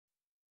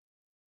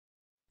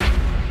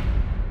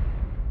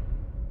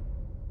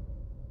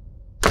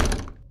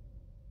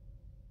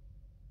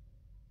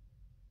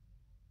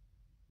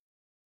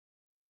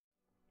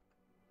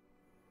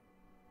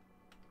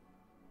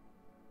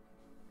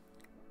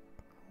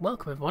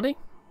Welcome everybody,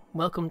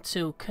 welcome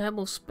to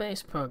Kerbal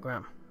Space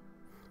Program,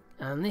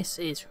 and this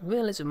is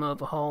Realism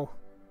Overhaul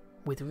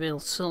with real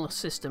solar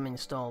system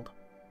installed.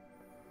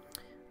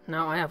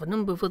 Now I have a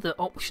number of other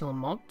optional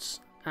mods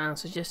and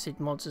suggested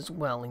mods as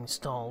well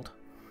installed,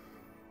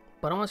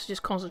 but I want to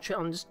just concentrate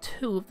on just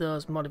two of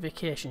those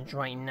modifications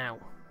right now.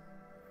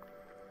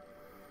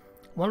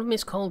 One of them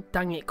is called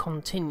Dangit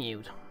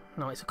Continued.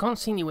 Now it's a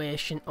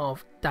continuation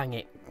of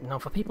Dangit. Now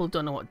for people who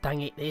don't know what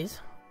Dangit is,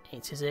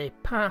 it is a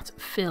part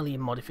failure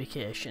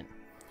modification.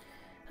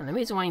 And the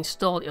reason why I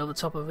installed it over the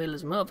top of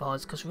Realism Overhaul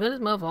is because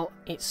Realism Overhaul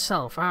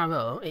itself,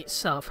 RO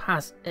itself,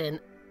 has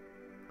a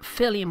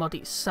failure mod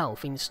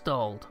itself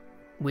installed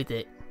with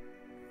it.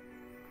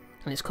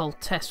 And it's called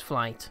Test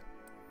Flight.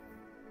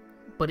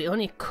 But it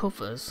only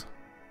covers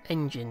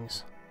engine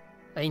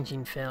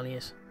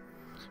failures.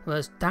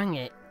 Whereas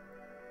Dangit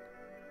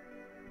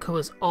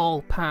covers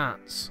all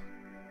parts.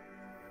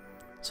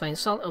 So I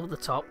installed it over the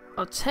top.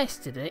 I've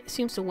tested it, it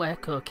seems to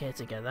work okay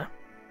together.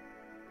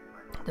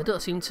 They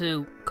don't seem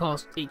to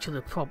cause each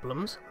other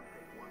problems.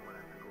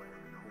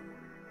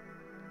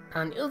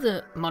 And the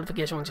other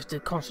modification I wanted to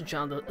concentrate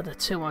on, the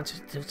two I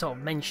wanted to sort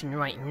of mention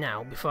right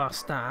now before I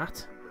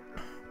start,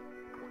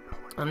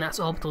 and that's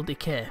Orbital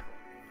Decay.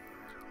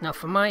 Now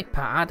for my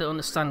part, I don't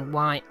understand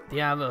why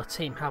the RO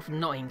team have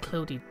not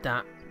included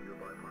that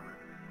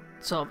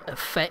sort of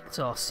effect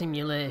or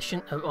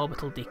simulation of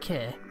Orbital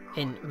Decay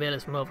in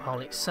Realism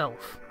Overhaul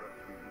itself.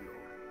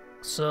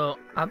 So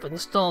I've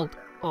installed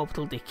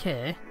Orbital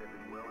Decay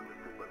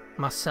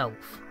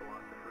myself.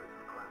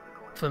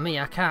 For me,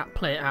 I can't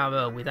play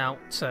RO without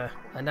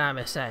an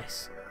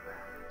RSS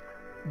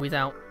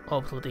without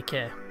Orbital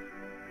Decay.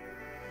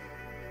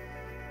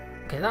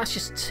 Okay, that's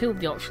just two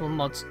of the optional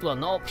mods. Well,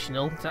 not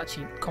optional, it's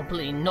actually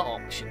completely not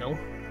optional,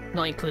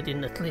 not included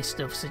in the list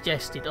of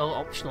suggested or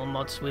optional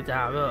mods with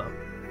RO,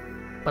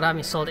 but I've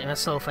installed it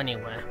myself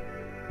anyway.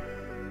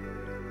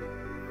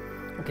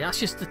 Okay, that's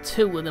just the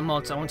two of the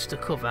mods I wanted to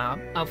cover.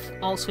 I've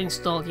also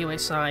installed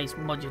USI's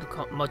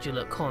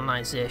modular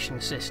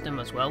colonization system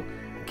as well,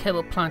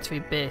 Kerbal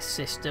planetary base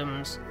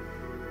systems,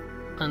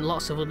 and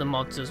lots of other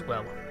mods as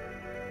well.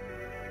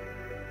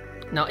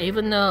 Now,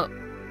 even though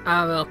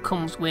RO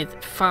comes with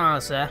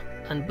Phaser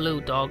and Blue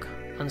Dog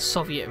and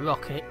Soviet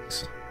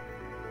rockets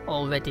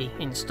already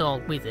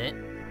installed with it,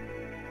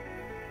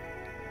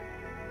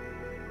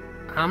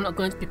 I'm not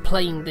going to be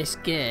playing this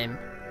game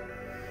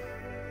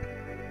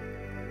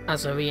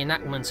as a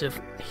reenactment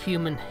of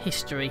human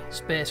history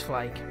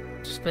spaceflight.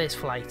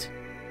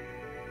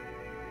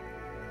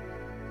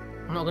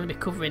 I'm not going to be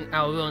covering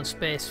our own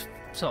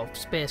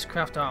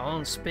spacecraft, our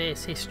own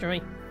space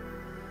history.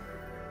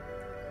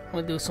 I'm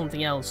going to do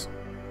something else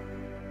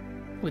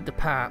with the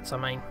parts, I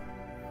mean.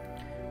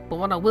 But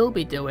what I will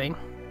be doing,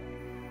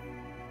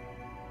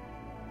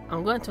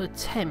 I'm going to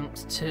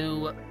attempt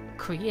to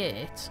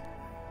create,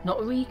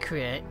 not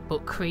recreate,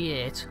 but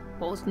create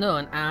what was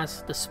known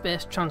as the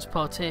Space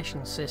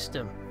Transportation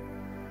System.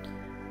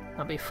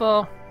 Now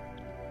before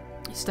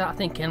you start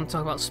thinking I'm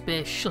talking about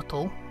Space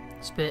Shuttle,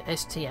 Space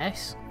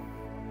STS,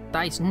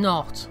 that is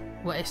not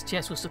what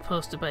STS was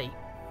supposed to be.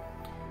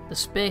 The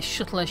Space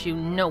Shuttle as you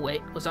know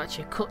it was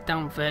actually a cut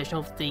down version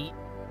of the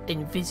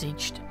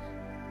envisaged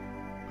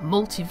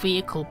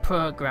multi-vehicle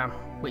program,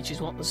 which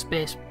is what the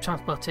Space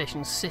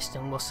Transportation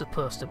System was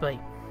supposed to be.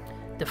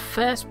 The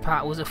first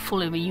part was a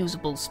fully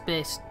reusable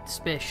space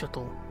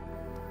shuttle,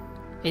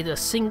 either a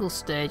single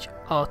stage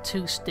or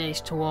two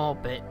stage to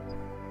orbit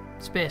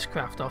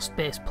spacecraft or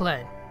space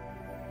plane.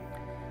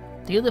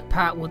 The other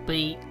part would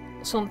be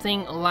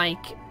something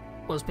like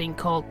was being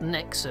called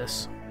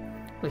Nexus,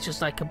 which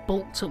was like a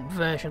bulked up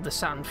version of the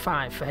Saturn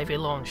V for heavy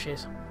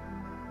launches.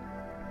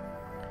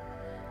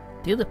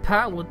 The other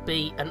part would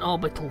be an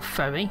orbital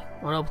ferry,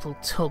 or an orbital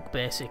tug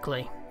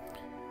basically.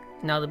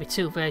 Now there'll be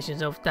two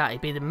versions of that,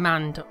 it'd be the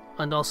manned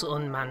and also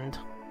unmanned.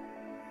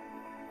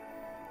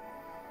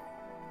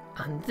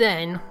 And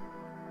then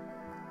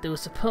there was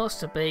supposed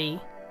to be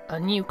a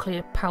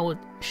nuclear powered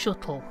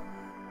shuttle.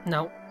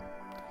 Now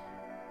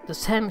the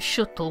term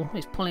shuttle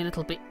is probably a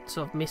little bit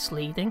sort of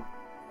misleading.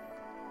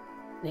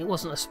 It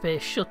wasn't a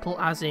space shuttle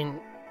as in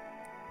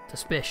the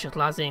space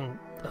shuttle as in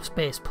a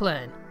space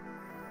plane.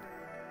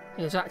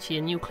 It was actually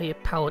a nuclear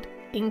powered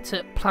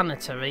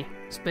interplanetary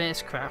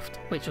spacecraft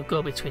which will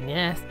go between the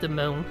Earth, the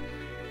Moon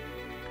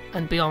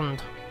and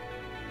beyond.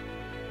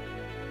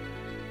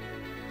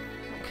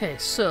 Okay,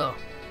 so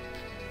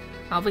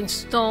I've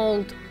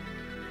installed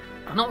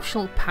an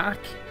optional pack,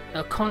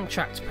 a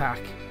contract pack.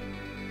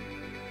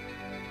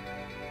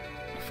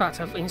 In fact,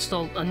 I've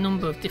installed a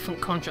number of different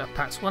contract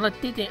packs. When I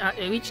did it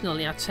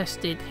originally, I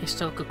tested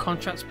historical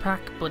contracts pack,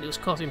 but it was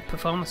causing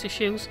performance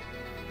issues.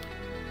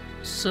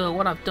 So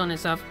what I've done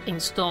is I've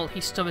installed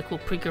historical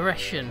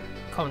progression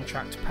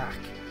contract pack,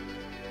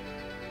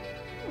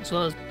 as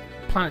well as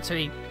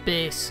planetary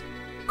base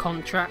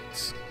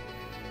contracts,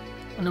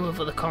 a number of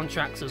other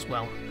contracts as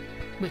well,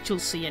 which you'll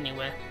see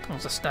anyway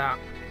as a start.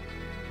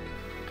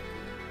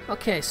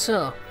 Okay,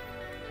 so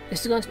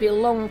this is going to be a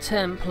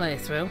long-term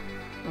playthrough.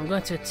 I'm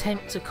going to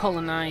attempt to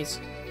colonise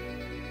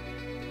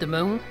the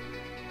moon.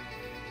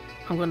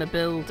 I'm going to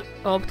build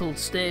orbital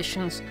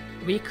stations,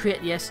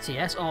 recreate the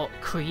STS, or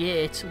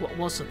create what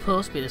was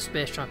supposed to be the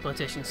space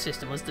transportation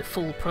system as the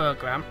full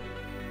program.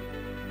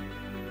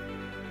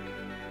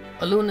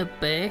 A lunar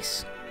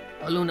base,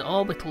 a lunar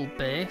orbital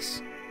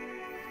base,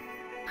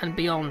 and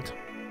beyond.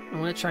 I'm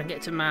going to try and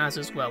get to Mars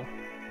as well.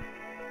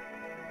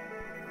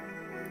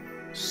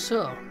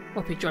 So,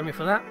 hope you join me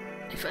for that.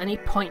 If at any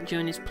point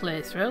during this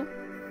playthrough,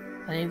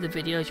 any of the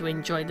videos you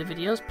enjoyed the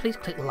videos, please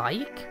click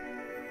like.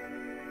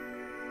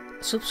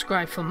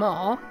 Subscribe for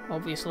more,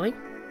 obviously.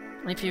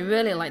 And if you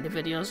really like the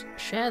videos,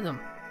 share them.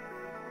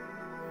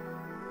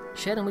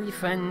 Share them with your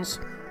friends.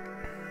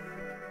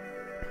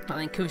 That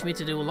encourages me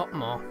to do a lot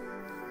more.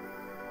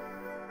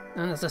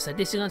 And as I said,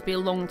 this is going to be a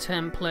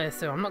long-term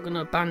playthrough. I'm not going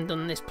to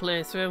abandon this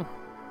playthrough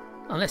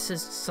unless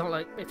there's sort of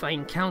like if I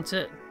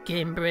encounter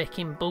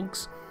game-breaking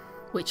bugs,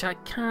 which I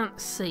can't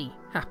see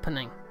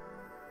happening.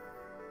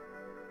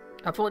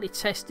 I've already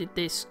tested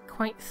this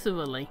quite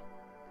thoroughly.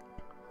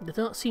 There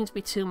don't seem to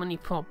be too many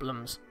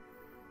problems.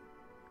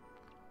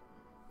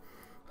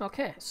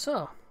 Okay,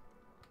 so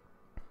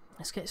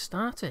let's get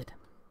started.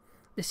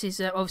 This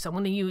is obviously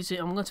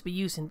I'm going to be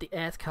using the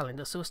Earth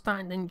calendar, so we're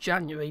starting in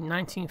January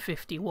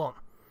 1951.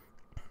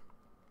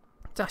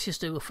 That's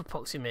just a rough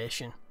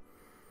approximation.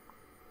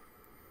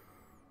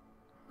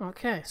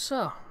 Okay,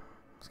 so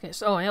let's get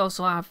started. Oh, I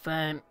also have,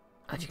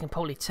 as you can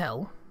probably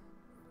tell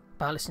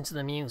by listening to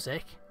the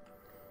music,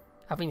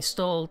 I've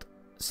installed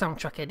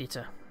Soundtrack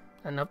Editor,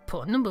 and I've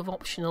put a number of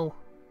optional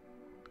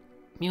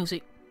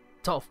music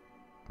sort of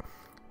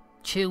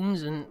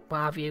tunes and what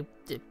have you.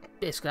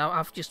 Basically,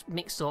 I've just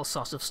mixed all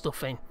sorts of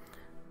stuff in.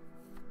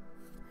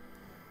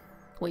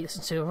 What you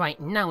listen to right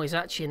now is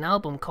actually an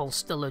album called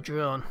Stellar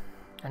Drone,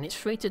 and it's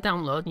free to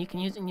download, and you can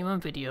use it in your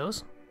own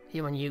videos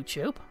here on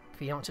YouTube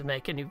if you want to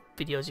make any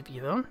videos of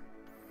your own.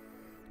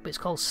 But it's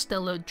called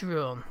Stellar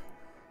Drone,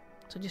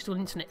 so just do an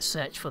internet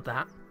search for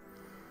that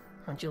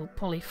and you'll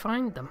probably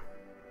find them.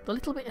 They're a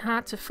little bit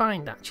hard to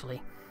find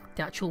actually,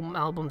 the actual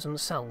albums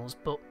themselves,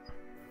 but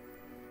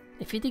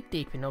if you dig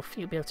deep enough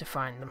you'll be able to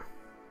find them.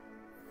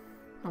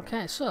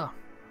 Okay, so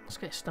let's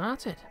get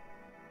started.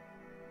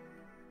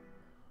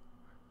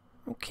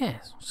 Okay,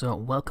 so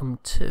welcome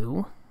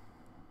to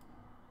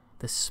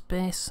the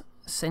Space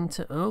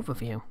Center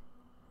overview.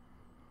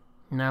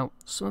 Now,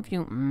 some of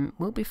you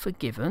will be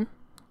forgiven,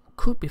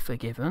 could be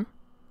forgiven,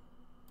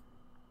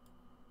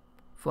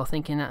 for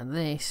thinking that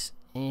this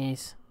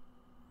is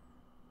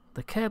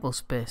the Kerbal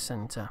Space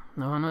Center.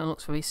 Now, I know it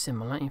looks very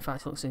similar, in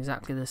fact it looks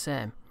exactly the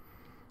same,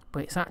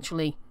 but it's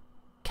actually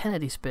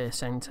Kennedy Space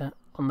Center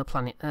on the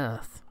planet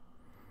Earth,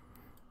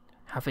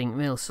 having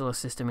real solar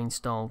system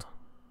installed.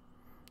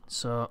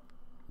 So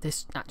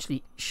this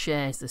actually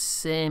shares the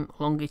same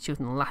longitude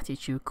and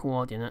latitude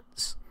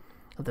coordinates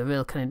of the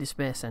real Kennedy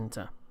Space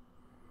Center.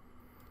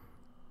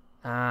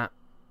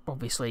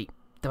 Obviously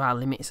there are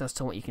limits as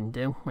to what you can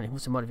do when it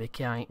comes to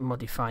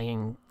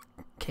modifying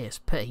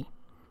KSP.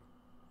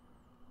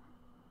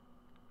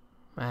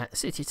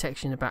 City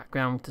texture in the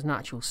background, there's an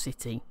actual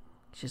city,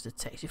 it's just a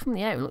texture. From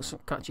the air it looks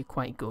actually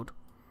quite good.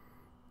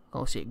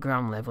 Obviously at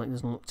ground level it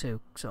doesn't look too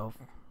sort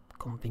of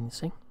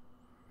convincing.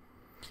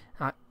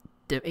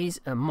 There is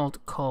a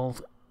mod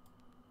called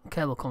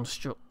Kerbal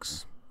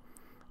Constructs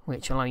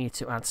which allow you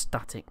to add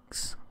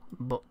statics,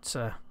 but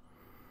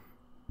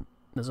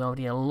there's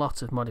already a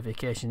lot of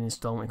modifications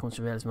installed when it comes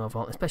to Realism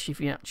Overhaul, especially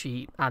if you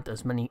actually add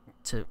as many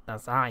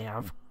as I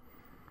have.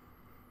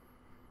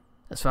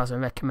 As far as the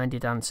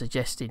recommended and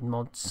suggested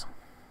mods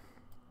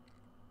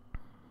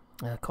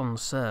are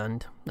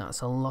concerned,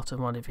 that's a lot of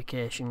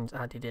modifications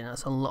added in.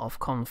 That's a lot of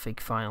config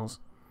files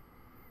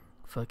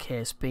for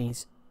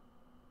KSP's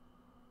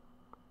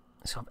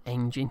sort of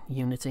engine,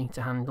 Unity,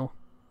 to handle.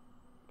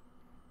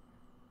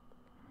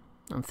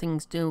 And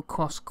things do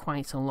cost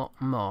quite a lot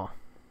more.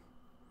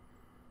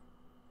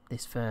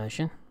 This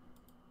version,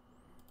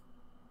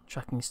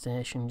 tracking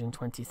station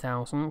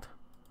 120,000,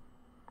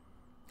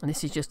 and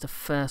this is just the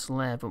first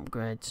layer of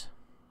upgrades.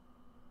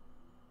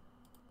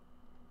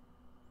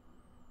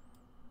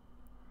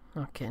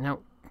 Okay, now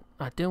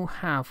I do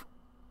have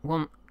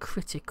one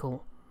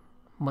critical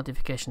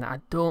modification that I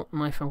don't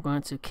know if I'm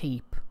going to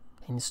keep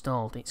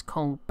installed. It's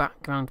called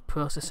background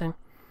processing.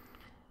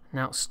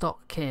 Now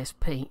stock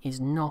KSP is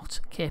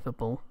not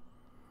capable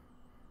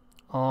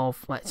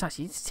of, well, it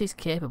is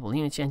capable, the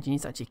Unity engine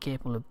is actually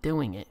capable of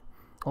doing it,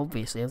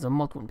 obviously, as a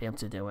mod wouldn't be able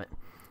to do it,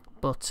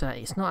 but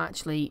it's not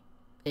actually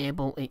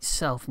able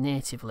itself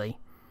natively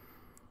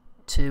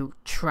to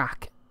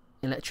track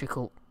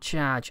electrical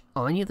charge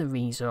or any other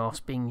resource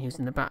being used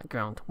in the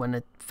background when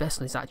a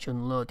vessel is actually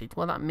unloaded.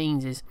 What that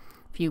means is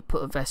if you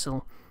put a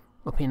vessel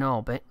up in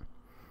orbit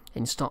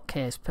in stock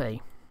KSP,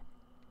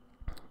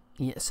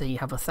 say you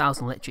have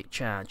 1,000 electric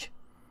charge,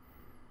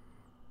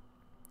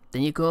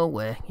 then you go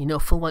away, you know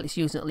full well it's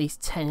using at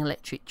least 10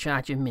 electric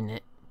charge a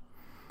minute,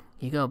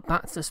 you go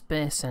back to the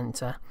Space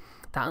Center,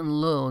 that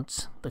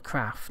unloads the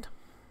craft,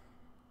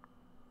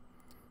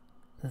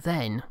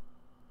 then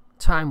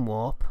time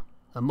warp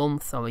a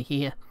month or a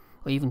year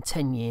or even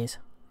 10 years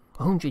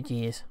 100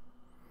 years,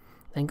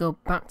 then go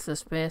back to the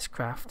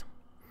spacecraft,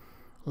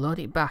 load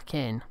it back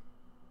in,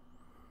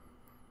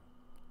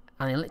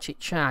 and the electric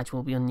charge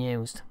will be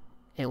unused.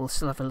 It will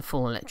still have a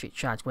full electric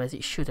charge, whereas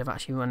it should have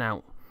actually run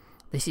out.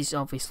 This is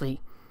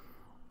obviously,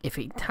 if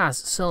it has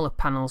solar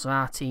panels or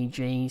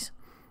RTGs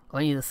or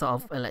any other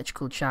sort of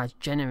electrical charge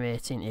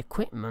generating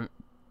equipment,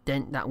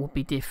 then that would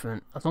be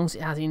different. As long as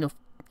it has enough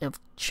of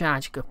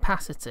charge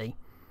capacity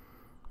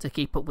to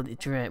keep up with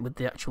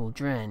the actual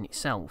drain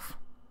itself.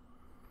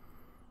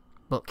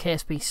 But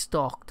KSP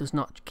stock does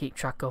not keep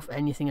track of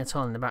anything at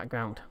all in the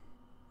background.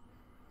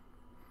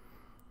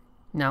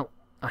 Now,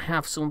 I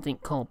have something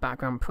called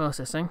background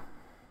processing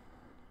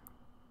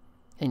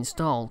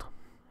installed.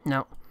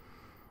 Now,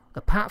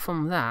 apart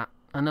from that,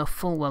 I know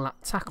full well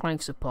that TAC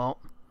life support,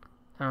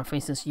 and for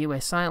instance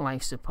USI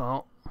life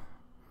support,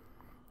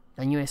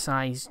 and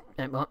USI's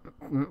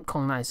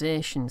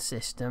colonization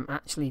system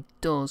actually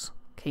does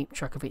keep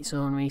track of its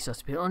own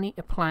resources, but it only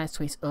applies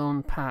to its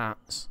own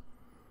parts.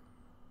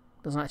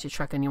 It doesn't actually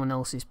track anyone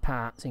else's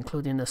parts,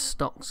 including the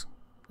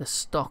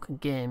stock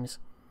games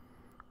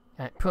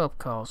probe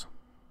cores.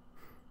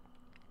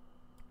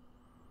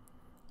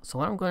 So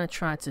what I'm going to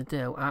try to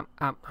do, I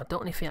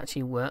don't know if it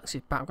actually works,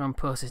 if background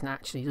processing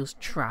actually does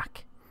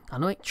track. I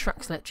know it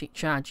tracks electric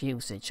charge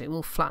usage, so it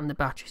will flatten the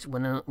batteries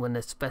when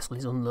the vessel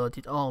is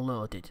unloaded or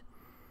loaded.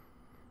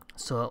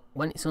 So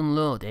when it's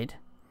unloaded,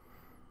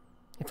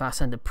 if I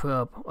send a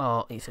probe,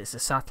 or if it's a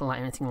satellite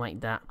or anything like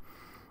that,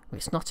 if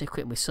it's not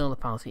equipped with solar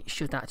panels, it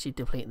should actually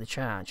deplete the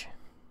charge.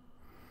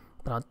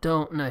 But I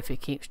don't know if it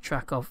keeps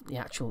track of the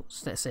actual,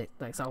 let's say,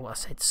 like what I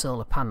said,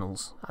 solar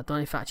panels. I don't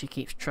know if it actually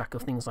keeps track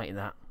of things like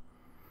that.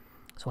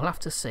 So we'll have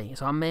to see.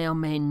 So I may or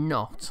may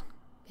not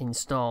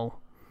uninstall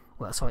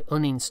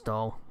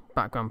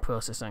background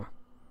processing.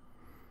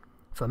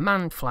 For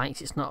manned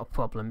flights, it's not a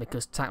problem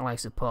because TAC life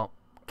support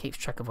keeps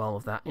track of all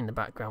of that in the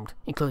background,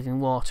 including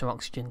water,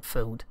 oxygen,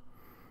 food,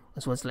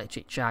 as well as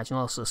electric charge, and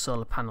also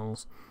solar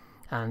panels.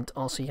 And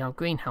also you have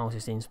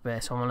greenhouses in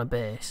space, so on a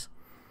base,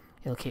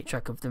 it'll keep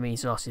track of the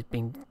resources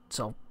being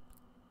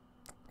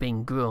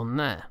grown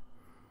there.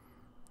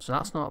 So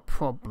that's not a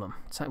problem.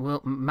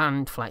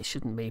 Manned flights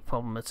shouldn't be a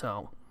problem at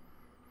all.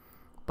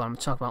 But I'm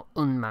talking about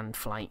unmanned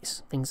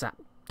flights, things that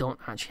don't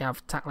actually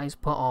have TAC life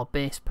support or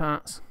base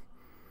parts.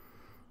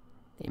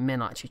 It may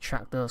not actually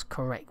track those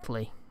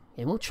correctly.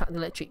 It will track the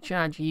electric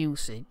charge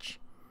usage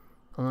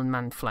on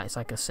unmanned flights,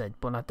 like I said,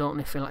 but I don't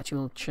know if it actually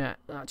will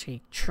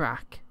actually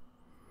track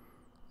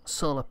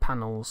solar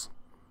panels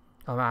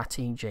or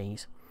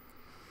RTGs.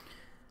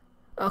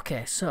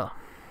 Okay, so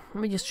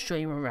let me just show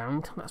you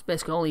around. That's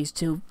basically all these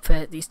two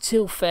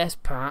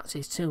first parts,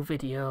 these two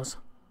videos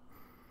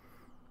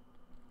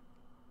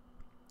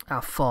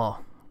are for.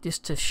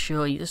 Just to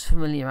show you, just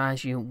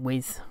familiarise you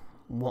with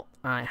what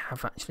I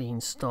have actually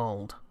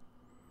installed.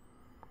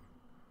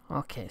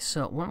 Okay,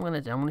 so what I'm going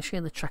to do, I'm going to show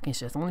you the tracking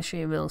system. I'm going to show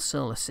you a real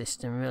solar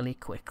system really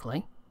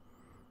quickly.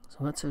 So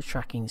I'll go to the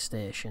tracking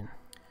station.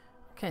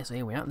 Okay, so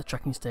here we are at the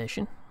tracking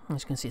station.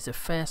 As you can see, it's the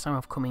first time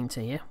I've come into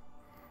here,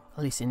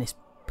 at least in this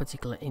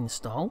particular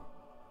install.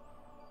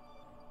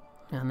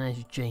 And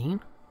there's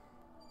Gene.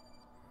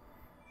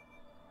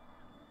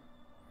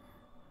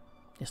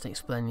 Just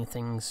explaining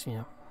things, you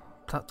know.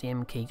 Tap the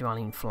M key while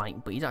in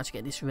flight, but you'd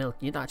actually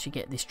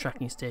get this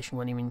tracking station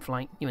when you're in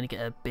flight. You only get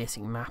a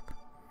basic map.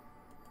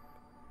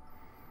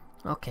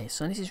 Okay,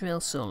 so this is real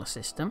solar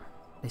system.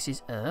 This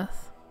is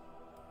Earth.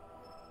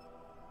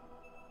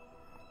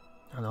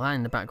 And the line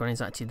in the background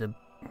is actually the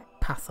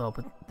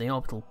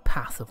orbital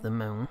path of the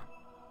moon.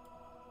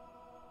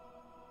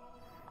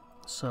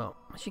 So,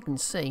 as you can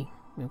see,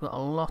 we've got a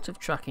lot of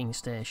tracking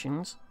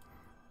stations.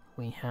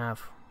 We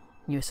have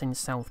USN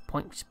South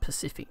Point, which is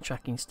Pacific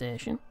tracking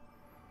station.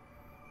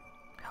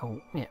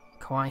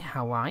 Kauai,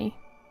 Hawaii.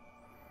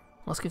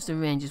 That gives the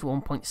range is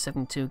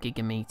 1.72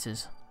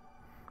 gigameters.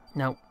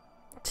 Now,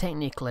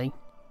 technically,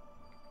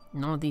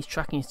 none of these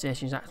tracking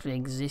stations actually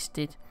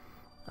existed,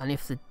 and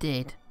if they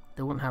did,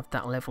 they wouldn't have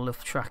that level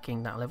of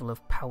tracking, that level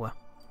of power.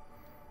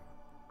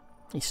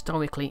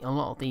 Historically, a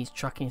lot of these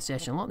tracking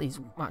stations, a lot of these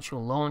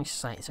actual launch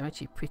sites are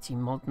actually pretty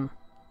modern.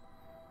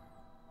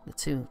 The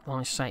two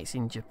launch sites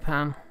in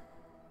Japan.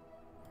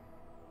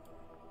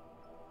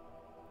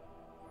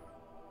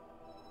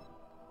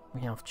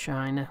 We have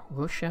China,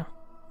 Russia.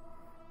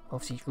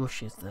 Obviously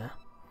Russia's there.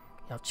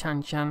 You have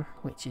Changchun,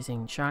 which is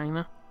in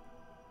China.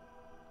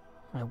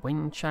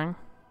 Wenchang.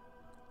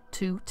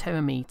 2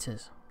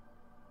 terameters.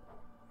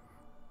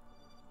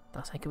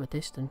 That's a heck of a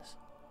distance.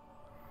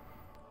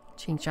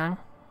 Xinjiang,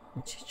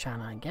 which is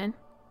China again.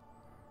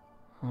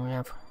 And we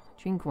have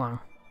Jingguang,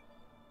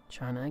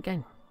 China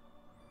again.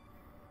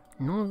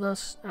 None of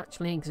those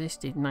actually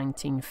existed in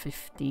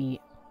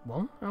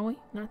 1951, are we?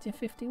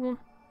 1951?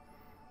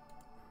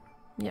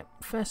 Yep,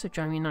 1st of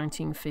January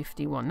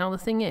 1951. Now the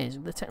thing is,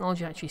 the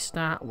technology I actually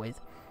start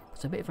with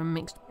was a bit of a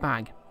mixed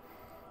bag.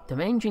 There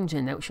are engines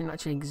in there which didn't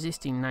actually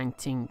exist in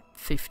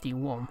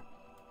 1951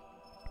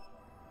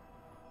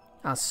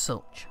 as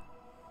such.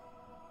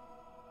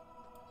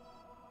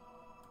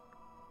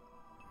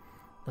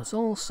 There's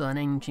also an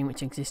engine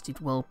which existed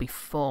well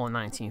before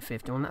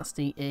 1951, that's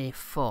the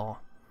A4,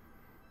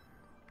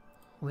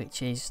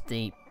 which is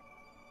the,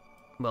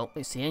 well,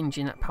 it's the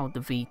engine that powered the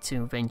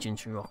V2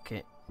 Vengeance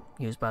rocket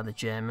used by the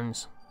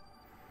Germans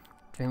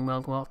during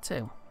World War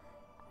II.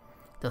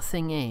 The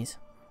thing is,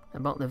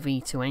 about the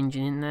V2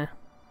 engine in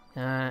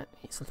there,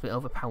 it's a little bit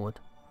overpowered.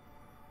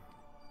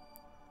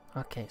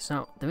 Okay,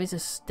 so there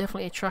is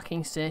definitely a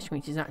tracking station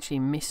which is actually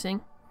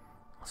missing.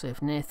 So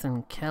if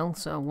Nathan Kell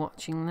are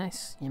watching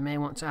this, you may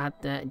want to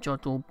add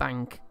Jodrell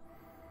Bank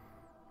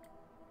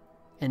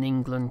in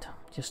England,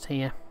 just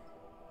here.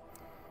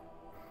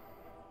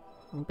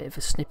 A bit of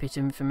a snippet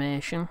of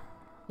information.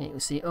 It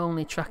was the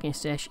only tracking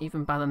station,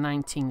 even by the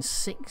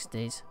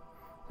 1960s,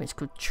 which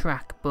could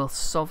track both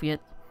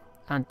Soviet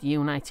and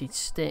United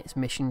States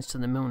missions to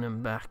the moon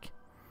and back,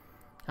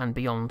 and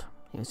beyond.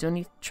 It was the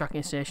only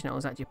tracking station that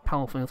was actually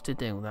powerful enough to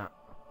do that.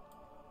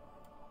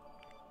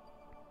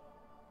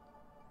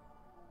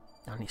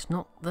 And it's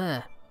not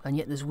there. And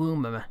yet there's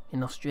Woomera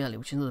in Australia,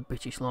 which is another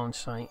British launch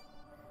site.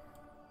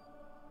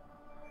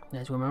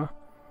 There's Woomera.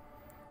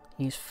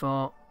 Used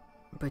for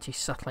British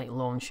satellite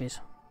launches,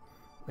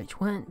 which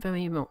weren't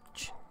very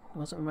much. There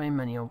wasn't very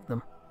many of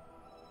them.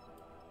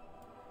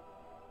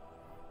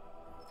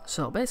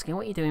 So basically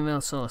what you do in the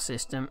solar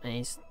system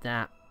is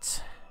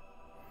that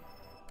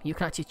you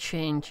can actually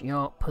change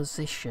your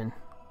position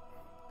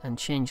and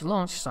change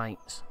launch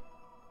sites.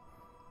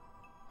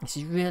 This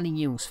is really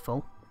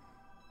useful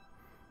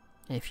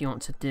if you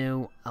want to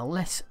do a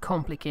less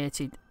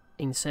complicated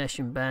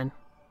insertion burn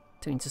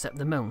to intercept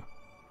the moon.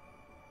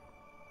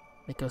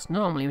 Because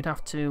normally you'd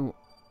have to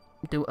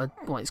do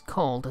what is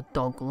called a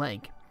dog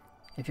leg.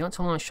 If you want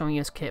to launch from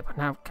US Cape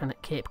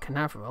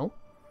Canaveral,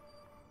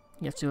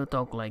 you have to do a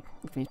dog leg.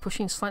 If you're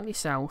pushing slightly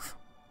south,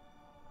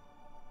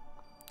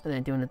 and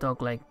then doing a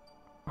dog leg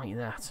like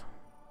that.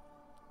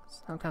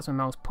 So that's my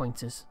mouse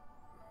pointers.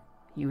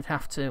 You would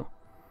have to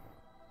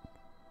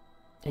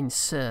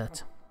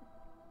insert.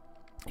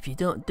 If you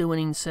don't do an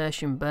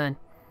insertion burn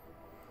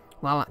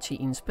while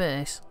actually in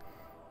space,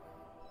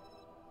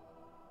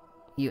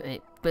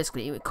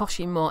 basically it would cost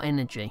you more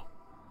energy.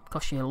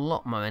 Cost you a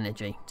lot more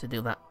energy to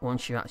do that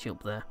once you're actually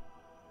up there.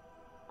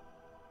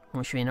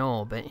 Once you're in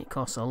orbit, it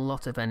costs a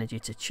lot of energy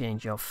to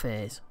change your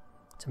phase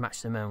to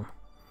match the moon.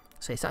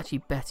 So it's actually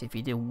better if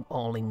you do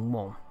all in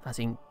one, as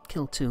in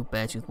kill two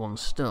birds with one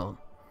stone.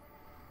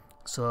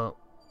 So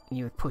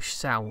you would push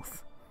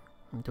south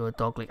and do a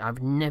dogleg.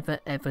 I've never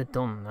ever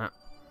done that.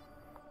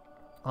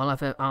 All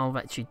I've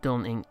actually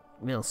done in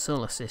real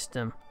solar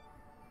system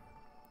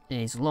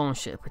is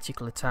launch at a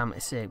particular time,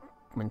 let's say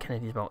when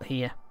Kennedy's about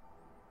here,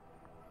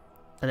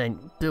 and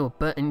then do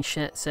a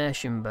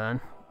insertion burn,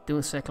 do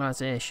a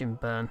circularization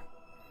burn,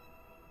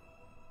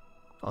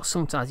 or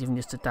sometimes even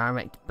just a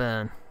direct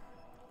burn.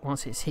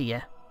 Once it's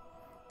here,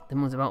 the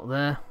moon's about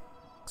there,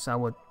 so I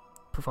would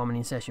perform an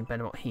insertion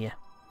burn about here.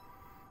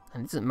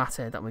 And it doesn't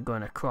matter that we're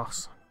going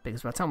across,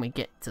 because by the time we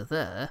get to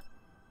there,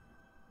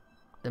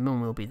 the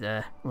moon will be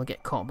there. We'll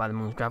get caught by the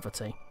moon's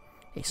gravity.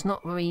 It's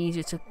not very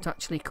easy to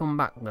actually come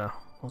back though,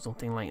 or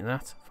something like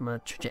that, from a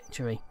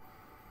trajectory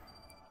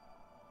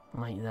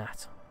like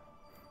that.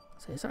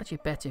 So it's actually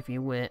better if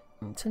you wait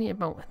until you're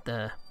about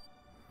there.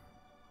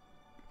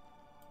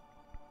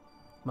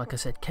 Like I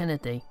said,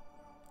 Kennedy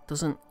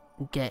doesn't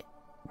get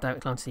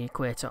directly onto the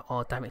equator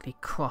or directly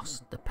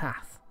cross the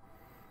path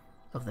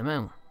of the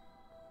moon.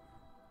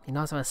 It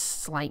does have a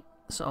slight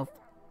sort of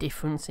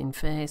difference in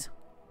phase.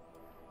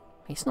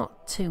 It's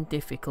not too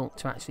difficult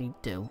to actually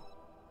do,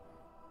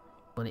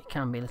 but it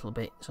can be a little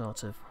bit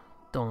sort of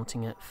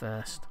daunting at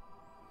first.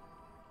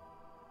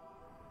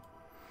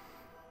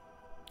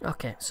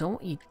 Okay, so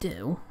what you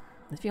do,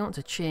 if you want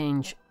to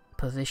change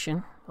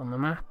position on the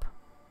map,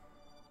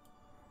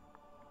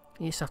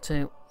 you just have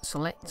to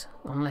select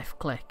on left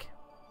click.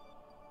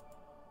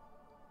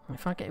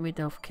 If I get rid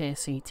of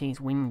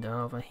KCT's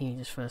window over here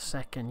just for a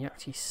second, you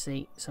actually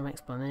see some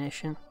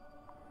explanation.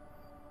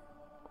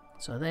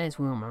 So there's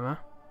Woomera,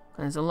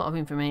 and there's a lot of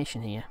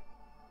information here.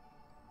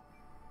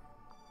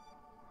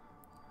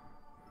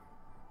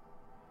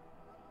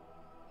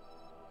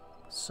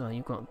 So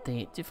you've got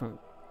the different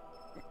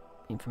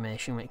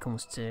information when it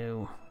comes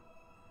to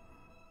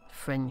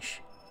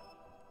French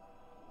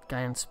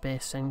Guyane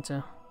Space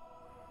Centre,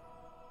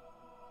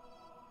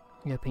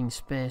 European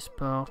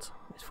Spaceport.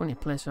 It's a funny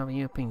place to have a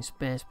European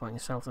Spaceport in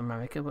South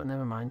America, but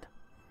never mind.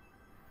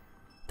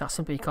 That's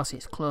simply because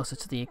it's closer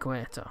to the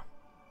equator.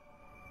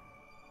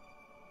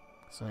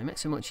 So it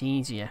makes it much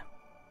easier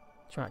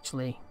to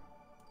actually...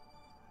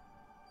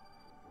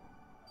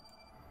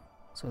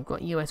 So we've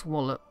got US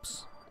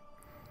Wallops.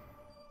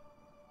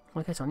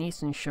 Located on the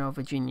eastern shore of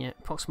Virginia,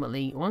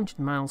 approximately 100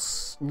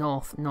 miles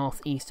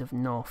northeast of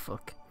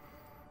Norfolk.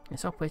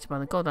 It's operated by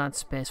the Goddard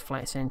Space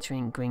Flight Center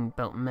in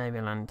Greenbelt,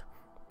 Maryland.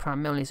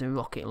 Primarily as a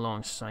rocket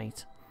launch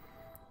site.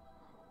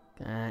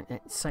 And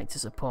it's site to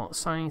support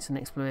science and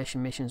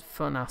exploration missions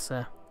for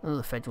NASA and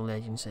other federal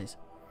agencies.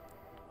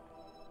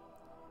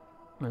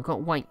 We've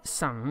got White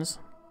Sands,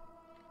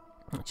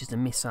 which is the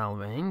missile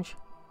range.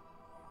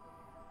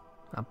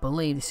 I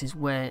believe this is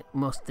where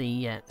most of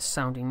the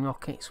sounding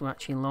rockets were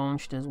actually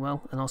launched as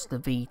well, and also the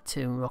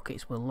V2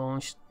 rockets were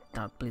launched.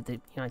 I believe the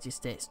United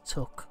States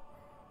took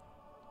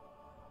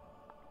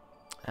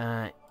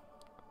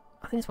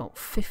I think it's about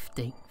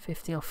 50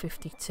 or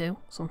 52,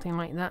 something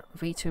like that,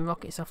 V2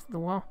 rockets after the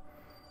war,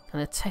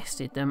 and they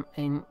tested them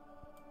in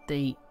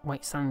the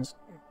White Sands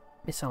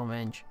missile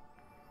range.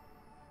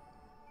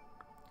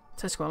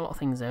 Tested quite a lot of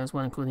things there as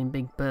well, including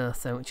Big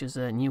Bertha, which is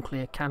a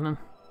nuclear cannon.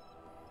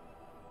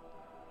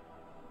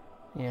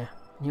 Yeah,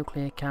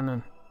 nuclear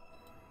cannon.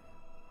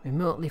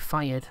 Remotely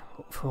fired,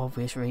 for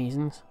obvious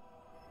reasons.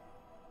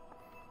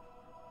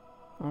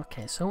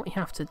 Okay, so what you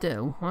have to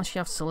do, once you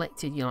have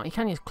selected, you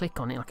can just click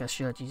on it like I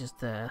showed you just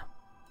there,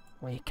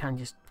 or you can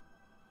just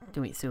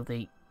do it through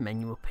the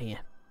menu up here.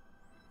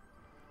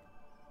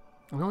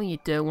 And all you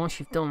do, once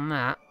you've done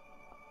that,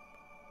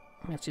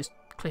 you have to just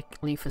click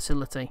Leave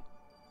Facility.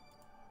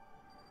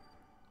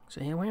 So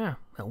here we are,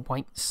 at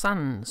White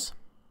Sands.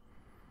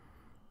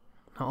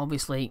 Now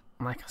obviously,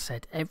 like I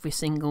said, every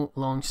single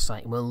launch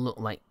site will look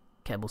like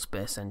Kerbal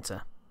Space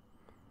Center.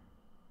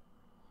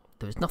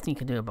 There's nothing you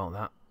can do about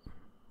that.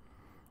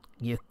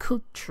 You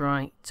could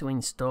try to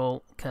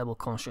install Kerbal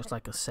constructs,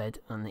 like I said,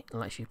 and it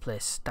lets you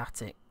place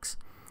statics.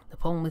 The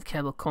problem with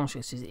Kerbal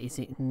constructs is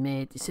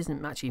this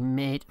isn't actually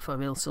made for a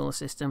real solar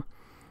system.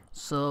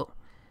 So,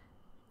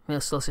 real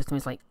solar system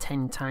is like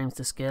 10 times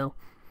the scale.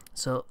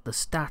 So the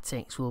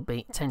statics will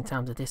be 10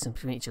 times the distance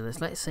between each other. So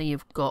let's say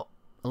you've got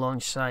a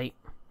launch site,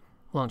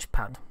 launch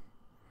pad.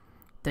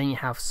 Then you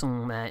have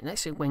some,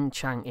 let's say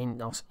Wenchang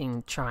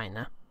in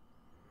China.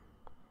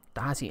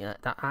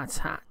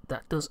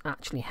 That does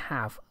actually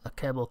have a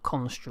Kerbal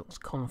construct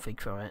config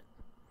for it.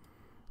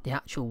 The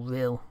actual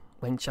real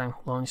Wenchang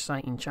launch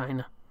site in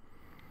China.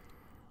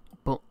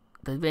 But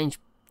the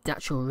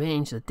actual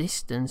range, the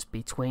distance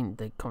between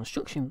the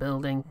construction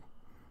building,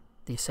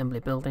 the assembly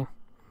building,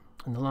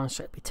 and the launch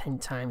site will be 10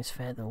 times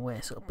further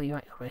away. So it'll be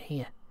right over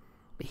here.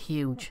 It'll be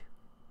huge.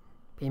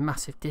 It'll be a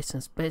massive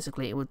distance.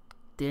 Basically,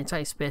 the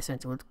entire space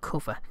center would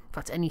cover, in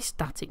fact, any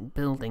static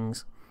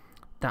buildings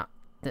that,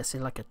 let's say,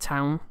 like a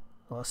town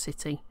or a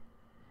city.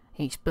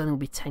 Each building will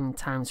be 10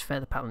 times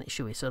further apart than it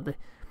should be. So the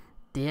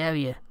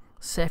area,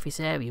 surface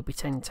area, will be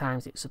 10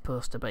 times it's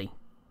supposed to be.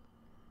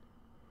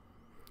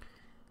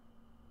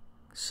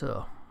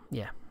 So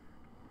yeah.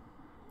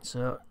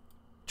 So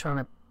trying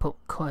to put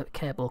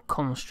Kerbal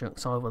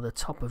constructs over the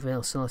top of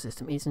real solar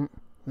system isn't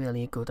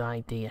really a good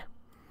idea.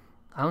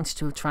 I wanted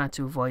to try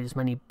to avoid as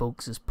many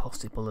bugs as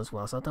possible as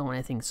well, so I don't want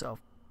anything sort of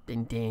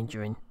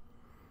endangering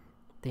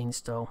the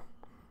install.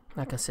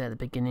 Like I said at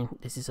the beginning,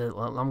 this is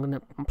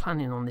I'm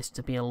planning on this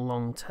to be a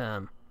long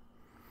term.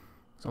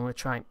 So I'm going to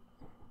try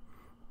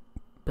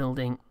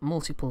building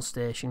multiple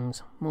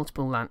stations,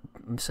 multiple land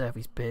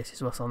surface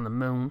bases, what's on the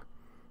moon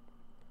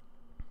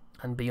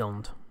and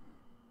beyond.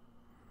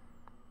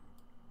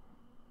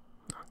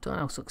 I don't know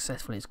how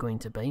successful it's going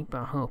to be,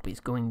 but I hope it's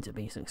going to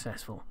be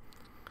successful.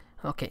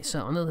 Okay,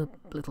 so another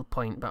little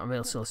point about a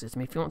real solar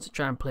system. If you want to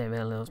try and play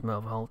Realism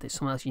Overhaul, there's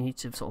something else you need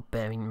to sort of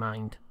bear in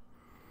mind.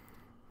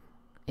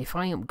 If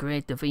I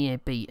upgrade the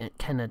VAB at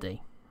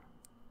Kennedy,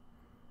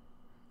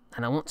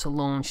 and I want to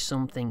launch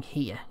something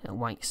here at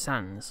White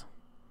Sands,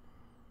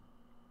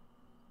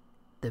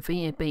 the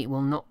VAB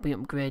will not be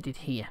upgraded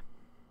here.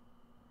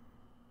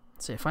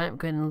 So if I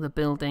upgrade another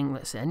building,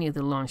 let's say any of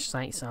the launch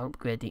sites, I'll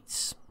upgrade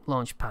its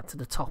launch pad to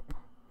the top,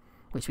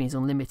 which means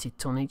unlimited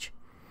tonnage.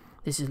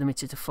 This is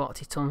limited to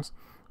 40 tons.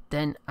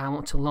 Then I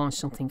want to launch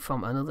something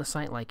from another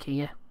site like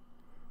here,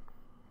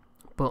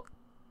 but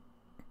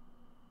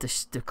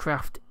the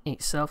craft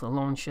itself, the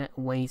launcher,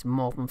 weighs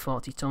more than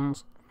 40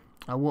 tons.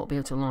 I won't be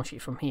able to launch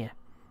it from here.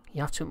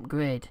 You have to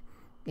upgrade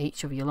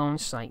each of your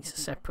launch sites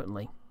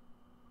separately.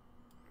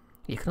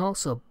 You can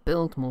also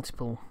build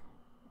multiple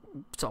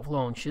sort of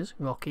launchers,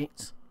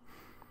 rockets,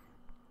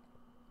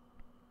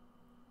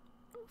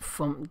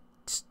 from,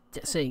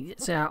 say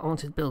I want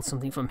to build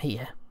something from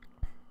here,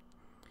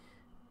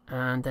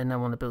 and then I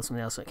want to build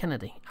something else at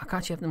Kennedy. I can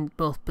actually have them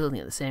both building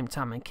at the same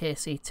time, and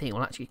KCT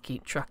will actually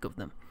keep track of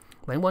them.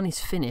 When one is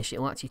finished, it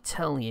will actually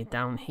tell you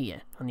down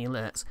here on the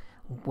alerts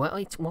what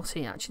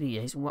it actually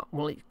is, what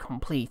it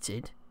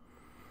completed.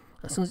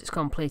 As soon as it's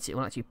completed, it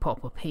will actually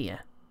pop up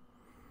here.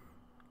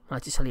 I'll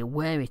actually tell you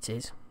where it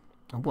is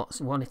and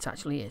what it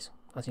actually is,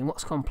 as in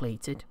what's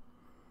completed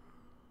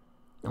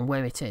and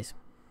where it is.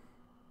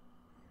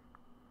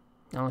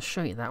 I'll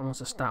show you that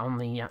once I start on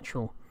the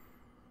actual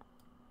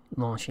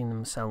launching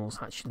themselves,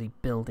 actually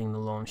building the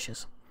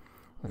launchers,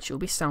 which will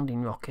be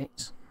sounding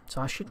rockets.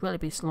 So I should really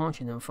be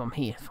launching them from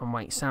here, from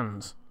White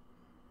Sands.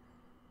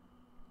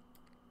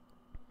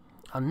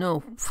 I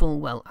know full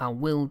well I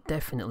will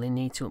definitely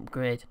need to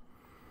upgrade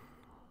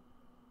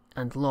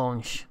and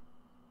launch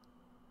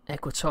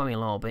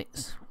equatorial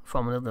orbits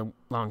from another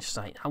launch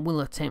site. I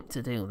will attempt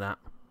to do that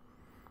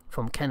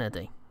from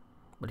Kennedy,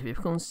 but if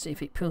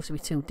it proves to be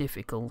too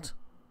difficult,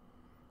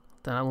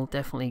 then I will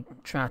definitely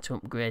try to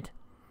upgrade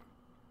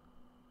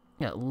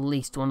at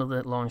least one of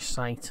the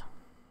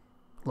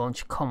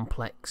launch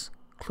complex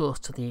close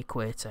to the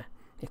equator.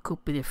 It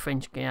could be the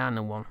French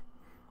Guiana one,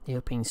 the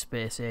European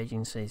Space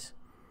Agency's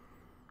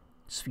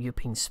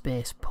European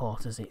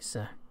Spaceport, as it's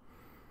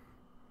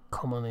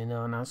commonly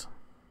known as.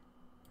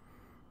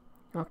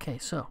 Okay,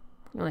 so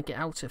you want to get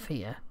out of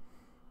here.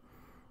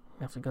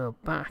 We have to go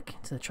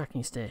back to the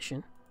tracking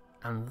station,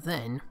 and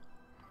then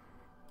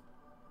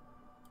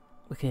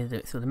we can do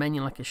it through the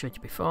menu like I showed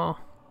you before,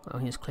 or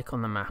you just click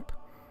on the map.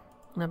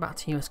 Now back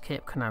to US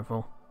Cape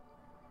Canaveral,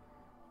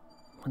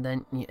 and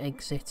then you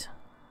exit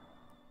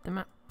the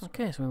map.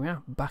 Okay, so we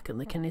are back at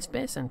the Kennedy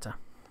Space Center.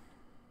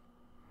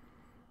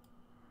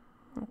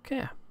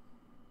 Okay.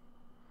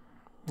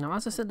 Now,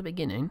 as I said at the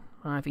beginning,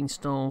 I've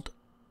installed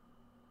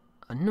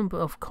a number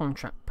of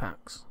contract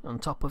packs on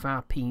top of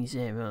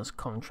RP0's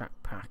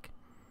contract pack.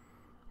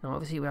 Now,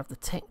 obviously, we have the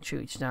Tech Tree,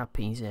 which is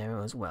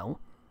RP0 as well,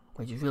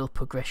 which is Real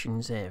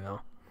Progression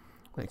 0,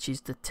 which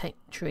is the Tech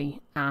Tree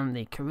and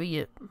the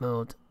career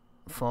mode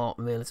for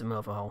Realism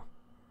Overhaul.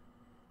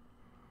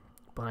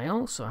 But I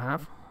also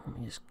have, let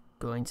me just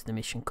go into the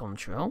mission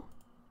control.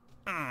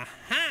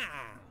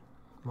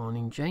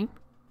 Morning, Jane.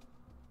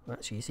 Well,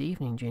 actually, it's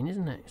evening, Jane,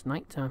 isn't it? It's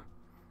night time.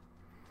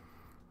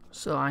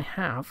 So I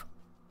have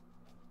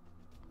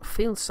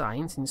Field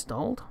Science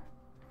installed.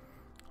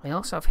 I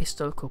also have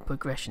Historical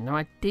Progression. Now,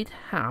 I did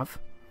have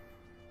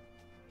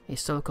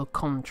Historical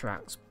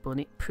Contracts, but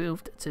it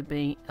proved to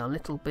be a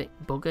little bit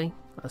buggy,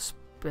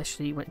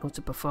 especially when it comes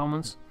to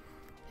performance.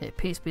 It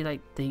appears to be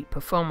like the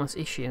performance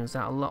issues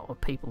that a lot of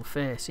people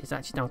face is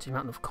actually down to the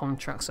amount of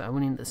contracts that are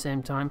running at the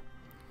same time,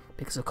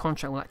 because a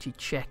contract will actually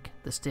check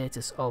the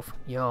status of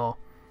your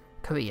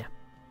career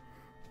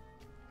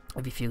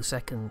every few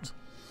seconds.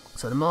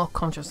 So the more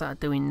contracts that are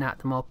doing that,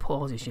 the more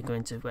pauses you're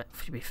going to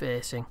be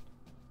facing.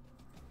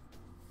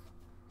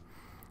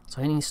 So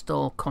I can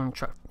install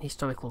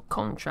historical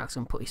contracts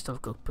and put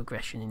historical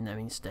progression in there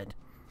instead.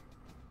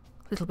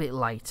 A little bit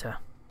lighter.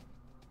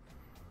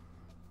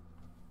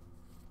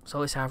 So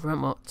let's have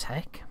remote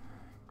tech,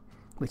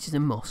 which is a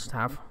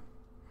must-have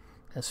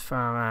as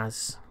far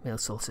as Real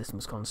Solar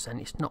Systems concerned.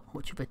 It's not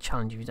much of a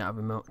challenge if you don't have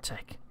remote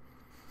tech.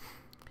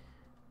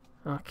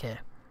 Okay,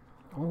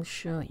 I'll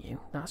show you.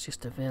 That's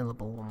just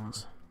available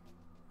ones.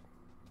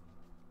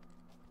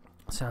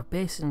 So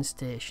bases and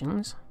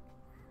stations,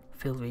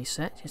 field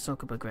research,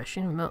 historical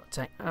progression, remote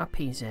tech,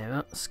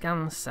 RP0,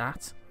 scan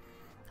sat,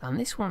 and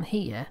this one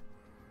here,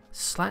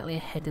 slightly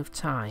ahead of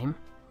time,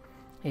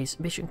 is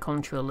Mission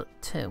Controller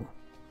 2.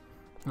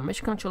 Now,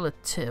 Mission Controller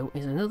 2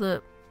 is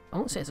another, I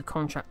won't say it's a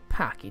contract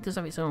pack, it does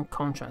have its own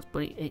contracts,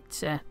 but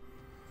it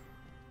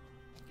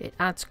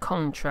adds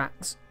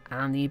contracts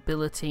and the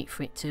ability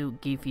for it to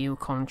give you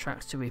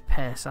contracts to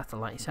repair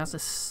satellites. It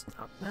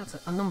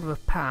has a number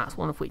of parts,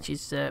 one of which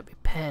is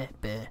Repair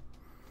Bay,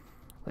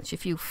 which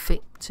if you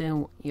fit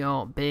to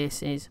your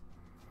bases,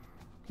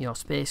 your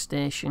space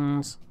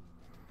stations,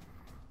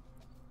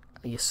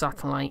 your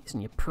satellites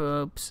and your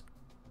probes,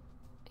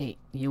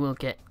 you will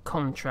get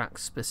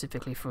contracts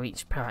specifically for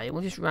each part. It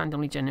will just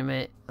randomly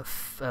generate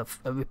a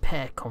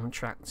repair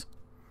contract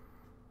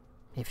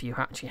if you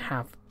actually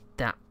have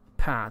that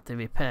part, the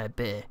repair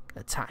bay,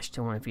 attached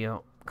to one of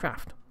your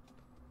craft.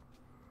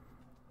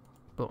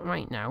 But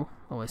right now,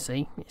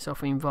 obviously, it's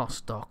offering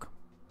Vostok,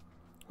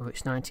 or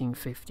it's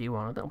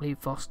 1951. I don't believe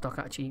Vostok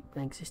actually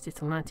existed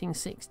till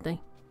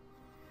 1960.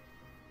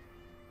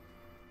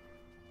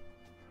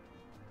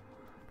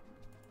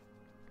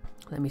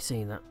 Let me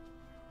see that.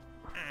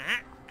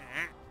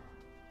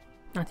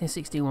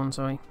 1961,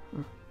 sorry.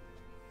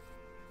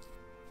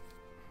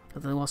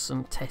 But there was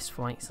some test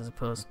flights, I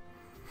suppose.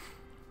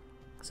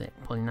 So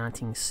probably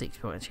 1960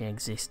 what actually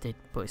existed.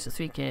 But it's a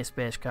 3K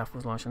spacecraft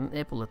was launched on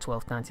April the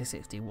 12th,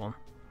 1961.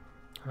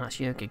 And that's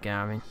Yuri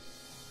Gagarin.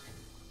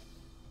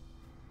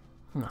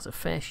 And that's the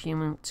first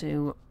human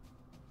to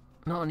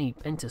not only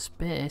enter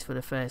space, but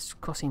the first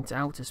crossing to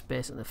outer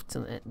space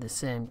at the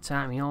same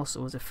time. He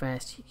also was the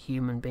first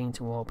human being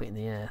to orbit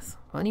the Earth.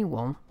 Only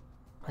one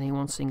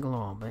single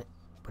orbit,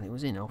 but it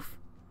was enough.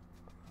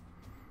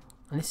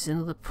 And this is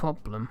another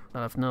problem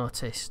that I've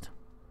noticed.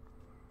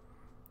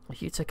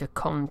 If you take a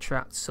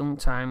contract,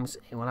 sometimes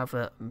it will have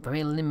a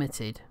very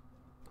limited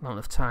amount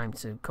of time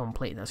to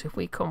complete that. So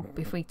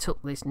if we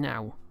took this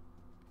now,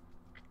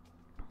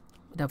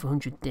 we'd have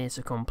 100 days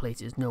to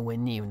complete it. It's nowhere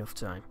near enough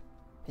time.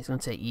 It's going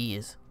to take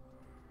years,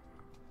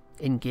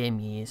 in-game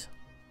years,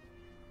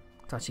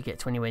 to actually get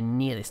to anywhere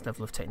near this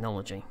level of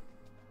technology.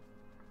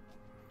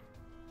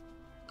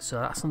 So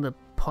that's another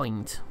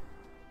point.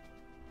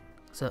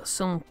 So at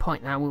some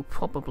point I will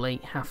probably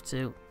have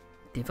to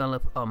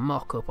develop a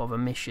mock-up of a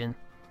mission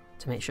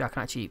to make sure I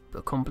can actually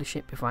accomplish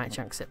it before I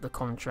actually accept the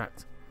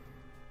contract.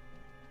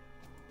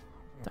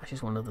 That's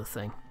just one other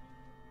thing.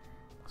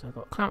 So I've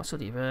got climate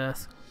study of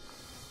Earth,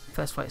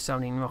 first flight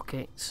sounding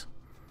rockets,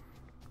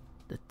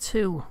 the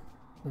 2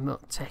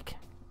 remote tech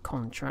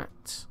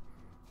contracts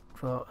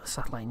for a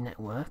satellite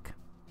network,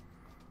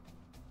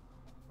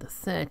 the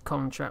 3rd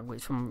contract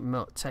which from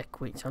remote tech,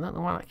 which I don't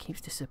know why that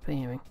keeps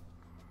disappearing.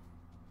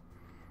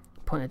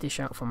 Point a dish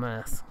out from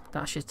Earth.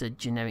 That's just a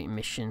generic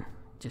mission,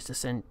 just to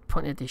send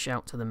point a dish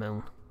out to the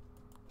moon.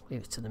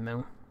 Leave it to the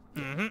moon.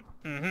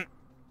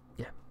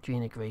 Yeah,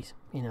 Gene agrees.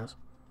 He knows.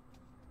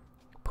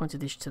 Point a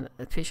dish to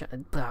the fish at the...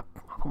 Blah,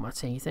 I'll put my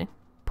teeth in.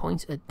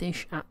 Point a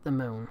dish at the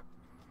moon.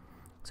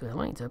 So I'd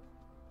like to...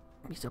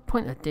 Use to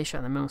point a dish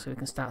at the moon so we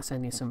can start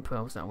sending some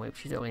probes that way,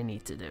 which you don't really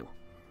need to do.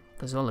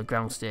 Because all the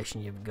ground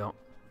station you've got.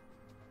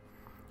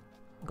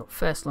 We've got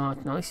first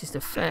large... No, this is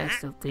the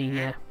first of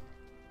the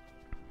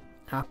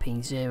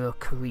RP0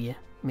 career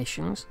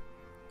missions.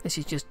 This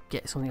is just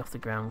get something off the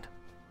ground.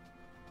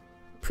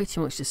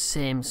 Pretty much the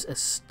same as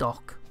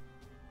stock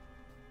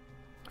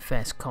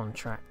first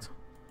contract.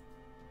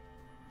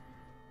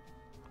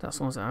 That's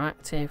the ones that are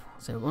active.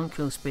 So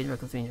uncrewed speed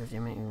record 350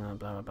 minutes,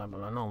 blah blah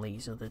blah, and all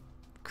these are the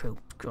crewed,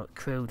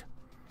 uncrewed,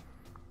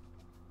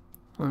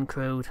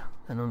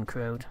 and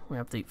uncrewed. We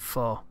have the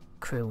 4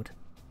 crewed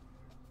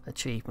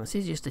achievements.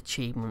 These are just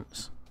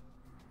achievements.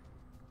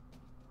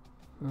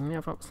 And we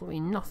have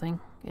absolutely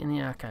nothing in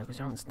the archive because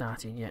we haven't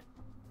started yet.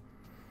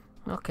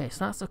 Okay,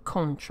 so that's the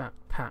contract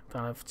pack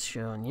that I've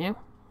shown you.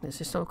 There's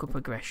historical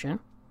progression.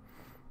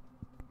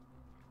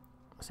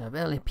 So I have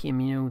early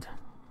immued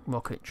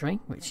rocketry,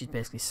 which is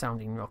basically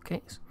sounding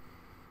rockets.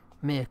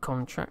 Mere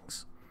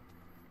contracts.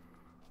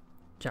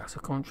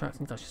 JAXA contracts,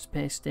 International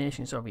Space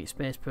Station, Soviet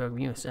Space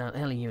Program,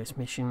 early US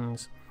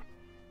missions.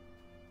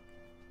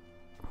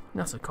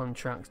 NASA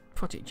contracts,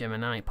 Project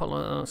Gemini,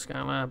 Apollo,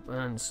 Skylab,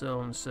 and so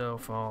on and so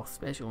forth.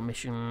 Special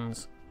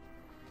missions.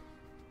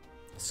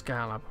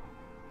 Skylab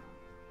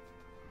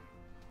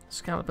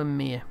and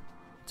Mir.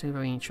 2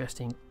 very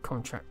interesting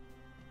contract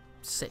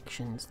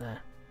sections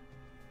there.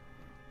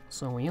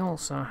 So we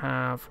also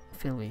have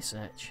field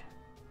research.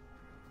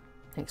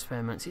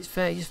 Experiments. It's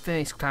just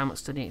various climate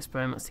study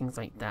experiments, things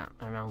like that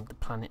around the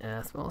planet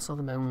Earth, but also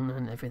the moon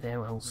and everything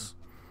else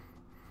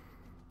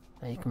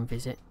that you can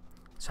visit.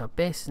 So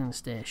bases and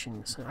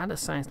stations. So add a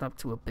science lab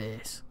to a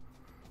base.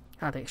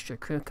 Add extra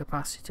crew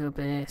capacity to a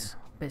base.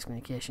 Base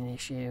communication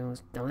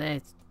issues. Now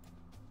there.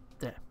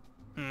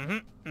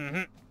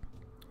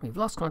 We've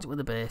lost contact with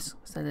the base.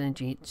 Send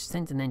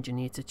an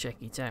engineer to check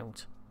it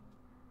out.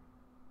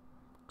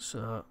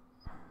 So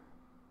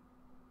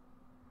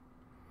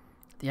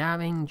the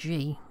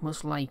RNG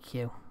must like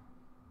you.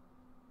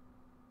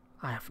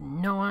 I have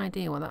no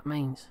idea what that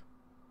means.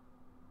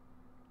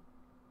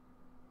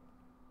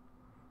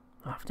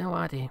 I have no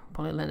idea.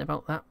 Probably learn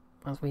about that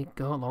as we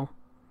go along.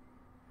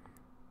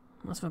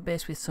 Let's have a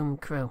base with some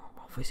crew.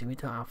 Obviously we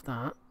don't have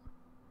that.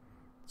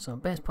 So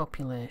base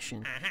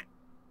population.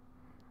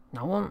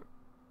 Now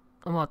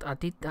what I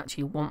did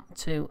actually want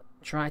to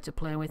try to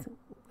play with.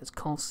 It's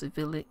called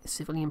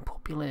civilian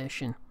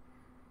population.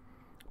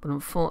 But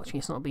unfortunately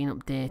it's not being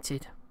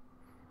updated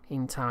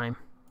in time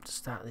to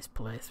start this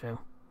playthrough.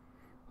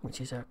 Which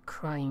is a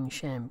crying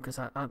shame because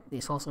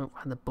it's also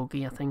had a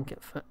buggy I think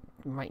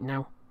right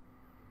now.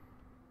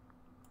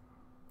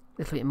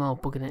 A little bit more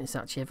buggy than it's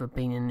actually ever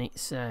been in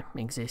its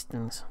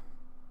existence.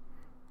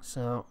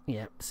 So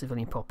yeah,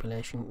 civilian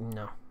population,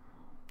 no.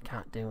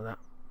 Can't do that.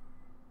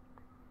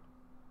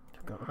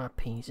 I've got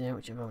RP0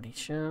 which I've already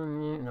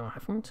shown you. No I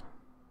haven't.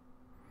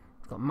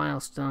 I've got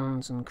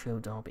milestones and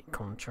crewed orbit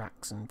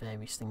contracts and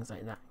various things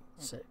like that.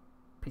 It's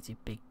pretty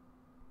big.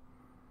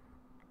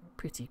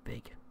 Pretty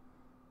big.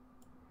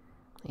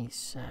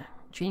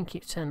 Gene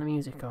keeps turning the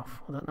music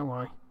off. I don't know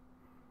why.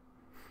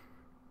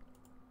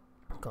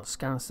 I've got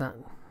ScanSat.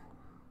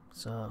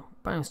 So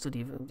biome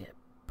study,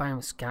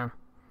 biome scan.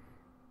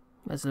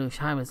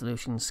 High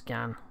resolution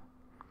scan.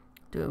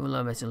 Do a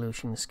low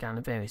resolution scan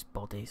of various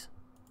bodies.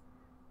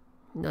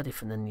 No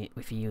different than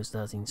if you use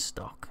those in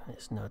stock.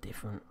 It's no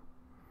different.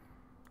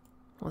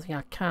 One thing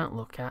I can't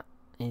look at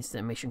is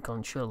the mission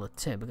controller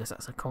too, because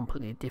that's a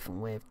completely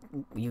different way of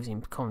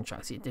using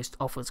contracts. It just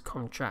offers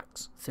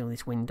contracts through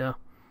this window,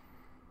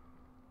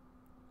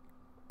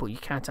 but you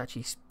can't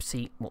actually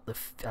see what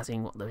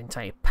the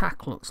entire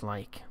pack looks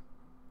like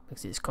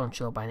because it's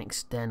controlled by an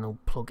external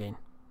plugin.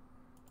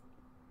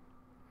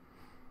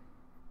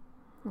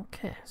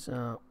 Okay,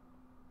 so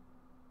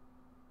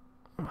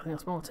I think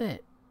that's about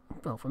it.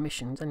 Well, for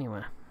missions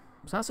anyway.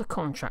 So that's a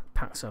contract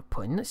pack I've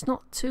put in. It's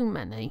not too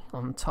many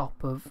on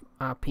top of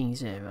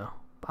RP0,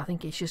 but I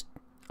think it's just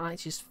I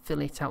just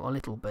fill it out a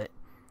little bit.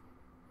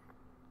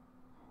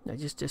 You know,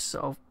 just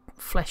sort of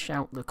flesh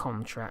out the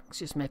contracts,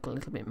 just make it a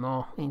little bit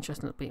more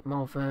interesting, a little bit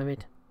more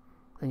varied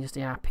than just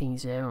the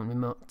RP0 and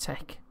remote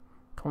tech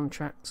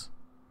contracts.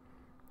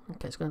 Okay,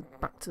 let's go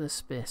back to the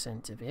Space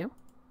Center view.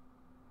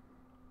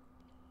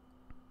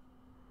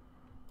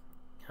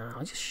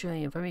 I'll just show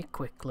you very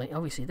quickly.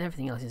 Obviously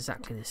everything else is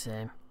exactly the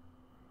same.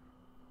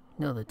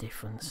 No other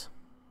difference.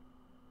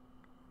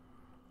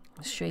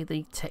 Let's show you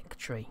the tech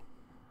tree.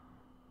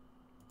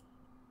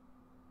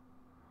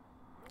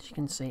 As you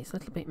can see, it's a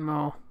little bit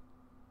more,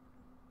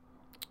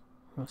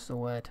 what's the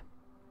word,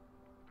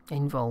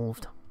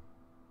 involved.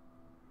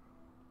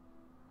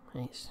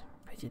 It's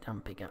pretty damn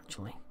big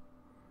actually.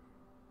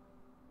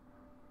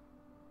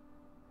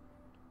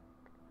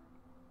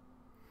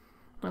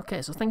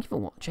 Okay, so thank you for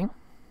watching.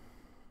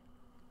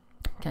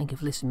 Thank you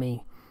for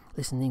listening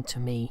to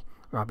me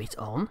rabbit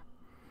on.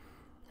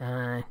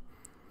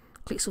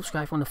 Click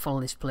subscribe if you want to follow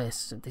this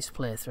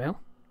playthrough.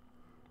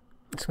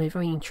 It's going to be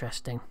very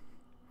interesting.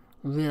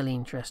 Really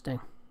interesting.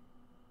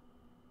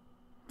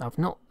 I've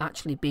not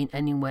actually been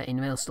anywhere in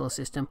real solar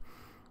system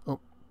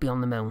up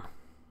beyond the moon.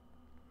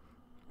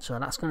 So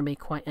that's going to be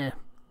quite a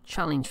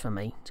challenge for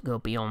me to go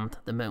beyond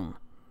the moon.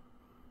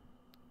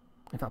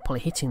 In fact, probably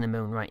hitting the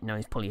moon right now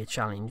is probably a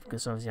challenge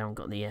because obviously I haven't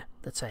got the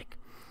tech.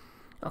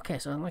 Okay,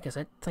 so like I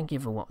said, thank you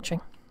for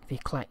watching.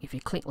 If you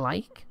click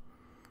like,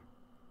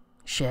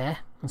 share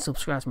and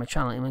subscribe to my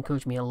channel, it will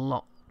encourage me a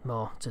lot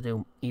more to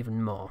do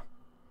even more.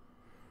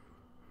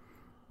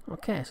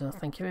 Okay, so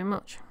thank you very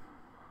much.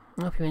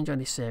 I hope you enjoyed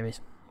this series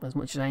as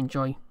much as I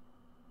enjoy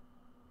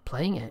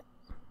playing it.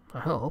 I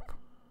hope.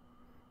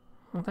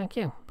 Well, thank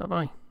you. Bye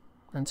bye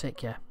and take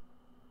care.